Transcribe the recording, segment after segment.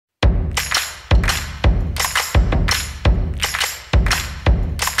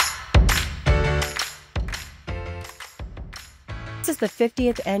is the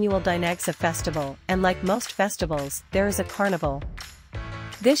 50th annual Dinagsa Festival, and like most festivals, there is a carnival.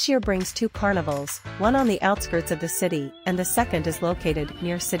 This year brings two carnivals, one on the outskirts of the city, and the second is located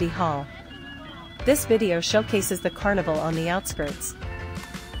near City Hall. This video showcases the carnival on the outskirts.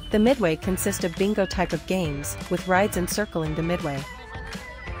 The midway consists of bingo type of games, with rides encircling the midway.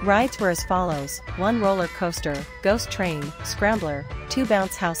 Rides were as follows: 1 roller coaster, ghost train, scrambler, 2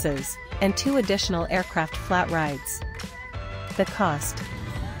 bounce houses, and 2 additional aircraft flat rides. The cost.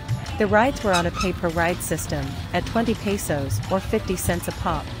 The rides were on a pay-per-ride system, at 20 pesos or 50 cents a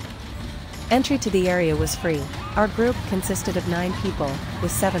pop. Entry to the area was free. Our group consisted of 9 people,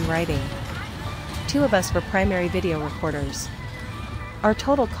 with 7 riding. 2 of us were primary video recorders. Our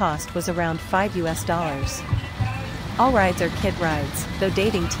total cost was around $5. All rides are kid rides, though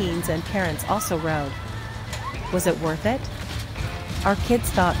dating teens and parents also rode. Was it worth it? Our kids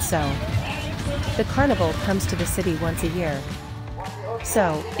thought so. The carnival comes to the city once a year,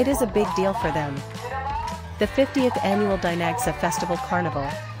 so it is a big deal for them. The 50th annual Dinagsa Festival Carnival.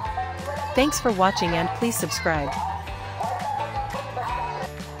 Thanks for watching and please subscribe.